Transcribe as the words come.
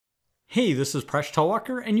Hey, this is Presh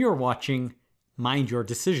Talwalkar, and you're watching Mind Your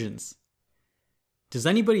Decisions. Does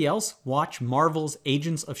anybody else watch Marvel's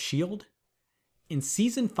Agents of S.H.I.E.L.D? In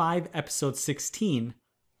Season 5, Episode 16,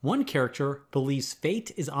 one character believes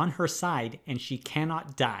fate is on her side and she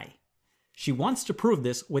cannot die. She wants to prove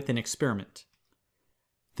this with an experiment.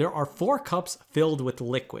 There are 4 cups filled with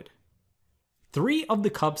liquid. 3 of the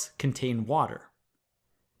cups contain water.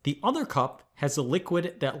 The other cup has a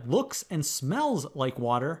liquid that looks and smells like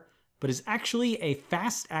water, but is actually a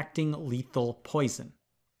fast-acting lethal poison.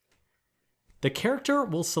 The character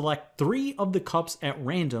will select 3 of the cups at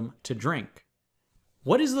random to drink.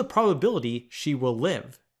 What is the probability she will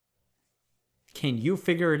live? Can you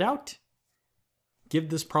figure it out? Give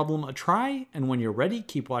this problem a try, and when you're ready,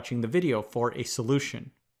 keep watching the video for a solution.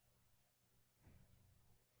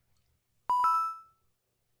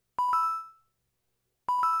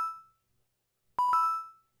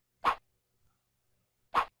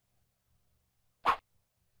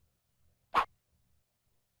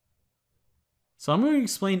 So I'm going to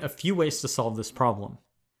explain a few ways to solve this problem.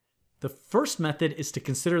 The first method is to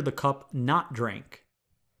consider the cup not drank.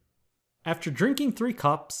 After drinking 3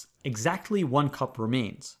 cups, exactly 1 cup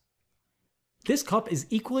remains. This cup is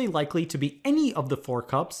equally likely to be any of the 4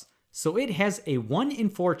 cups, so it has a 1 in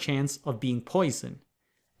 4 chance of being poisoned,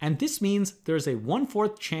 and this means there's a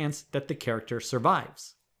 1/4 chance that the character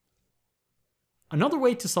survives. Another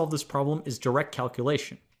way to solve this problem is direct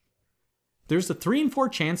calculation. There's a 3 in 4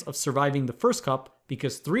 chance of surviving the first cup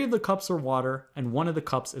because 3 of the cups are water and 1 of the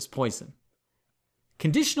cups is poison.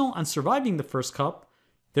 Conditional on surviving the first cup,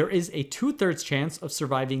 there is a 2/3 chance of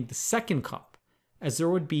surviving the second cup, as there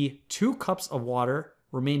would be 2 cups of water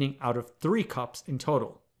remaining out of 3 cups in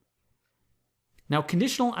total. Now,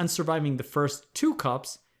 conditional on surviving the first 2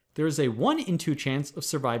 cups, there is a 1 in 2 chance of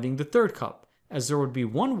surviving the third cup, as there would be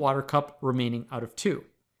 1 water cup remaining out of 2.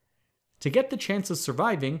 To get the chance of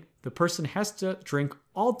surviving, the person has to drink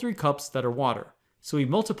all 3 cups that are water, so we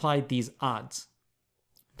multiply these odds.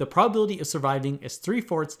 The probability of surviving is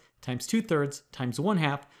 3/4 times 2/3 times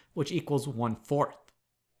 1/2, which equals 1/4.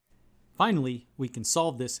 Finally, we can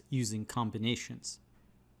solve this using combinations.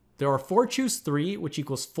 There are 4 choose 3, which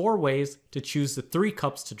equals 4 ways to choose the 3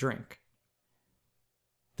 cups to drink.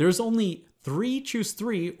 There's only 3 choose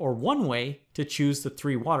 3, or 1 way to choose the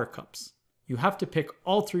 3 water cups. You have to pick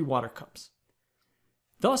all 3 water cups.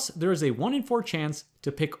 Thus, there is a 1 in 4 chance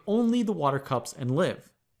to pick only the water cups and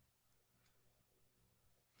live.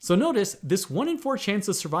 So notice, this 1 in 4 chance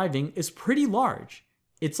of surviving is pretty large.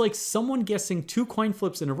 It's like someone guessing 2 coin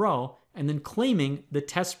flips in a row and then claiming the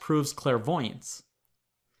test proves clairvoyance.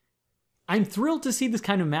 I'm thrilled to see this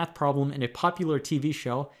kind of math problem in a popular TV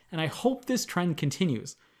show, and I hope this trend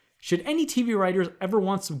continues. Should any TV writers ever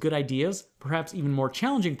want some good ideas, perhaps even more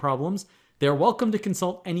challenging problems, they are welcome to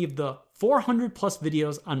consult any of the 400 plus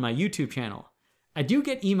videos on my YouTube channel. I do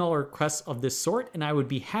get email requests of this sort, and I would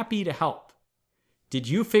be happy to help. Did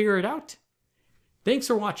you figure it out? Thanks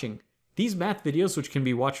for watching. These math videos, which can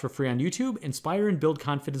be watched for free on YouTube, inspire and build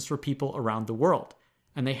confidence for people around the world,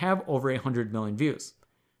 and they have over 100 million views.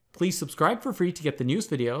 Please subscribe for free to get the newest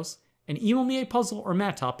videos, and email me a puzzle or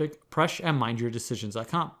math topic,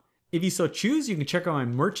 presh@mindyourdecisions.com. If you so choose, you can check out my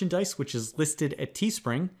merchandise, which is listed at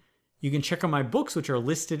Teespring. You can check out my books, which are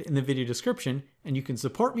listed in the video description, and you can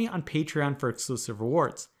support me on Patreon for exclusive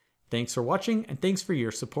rewards. Thanks for watching, and thanks for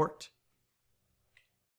your support.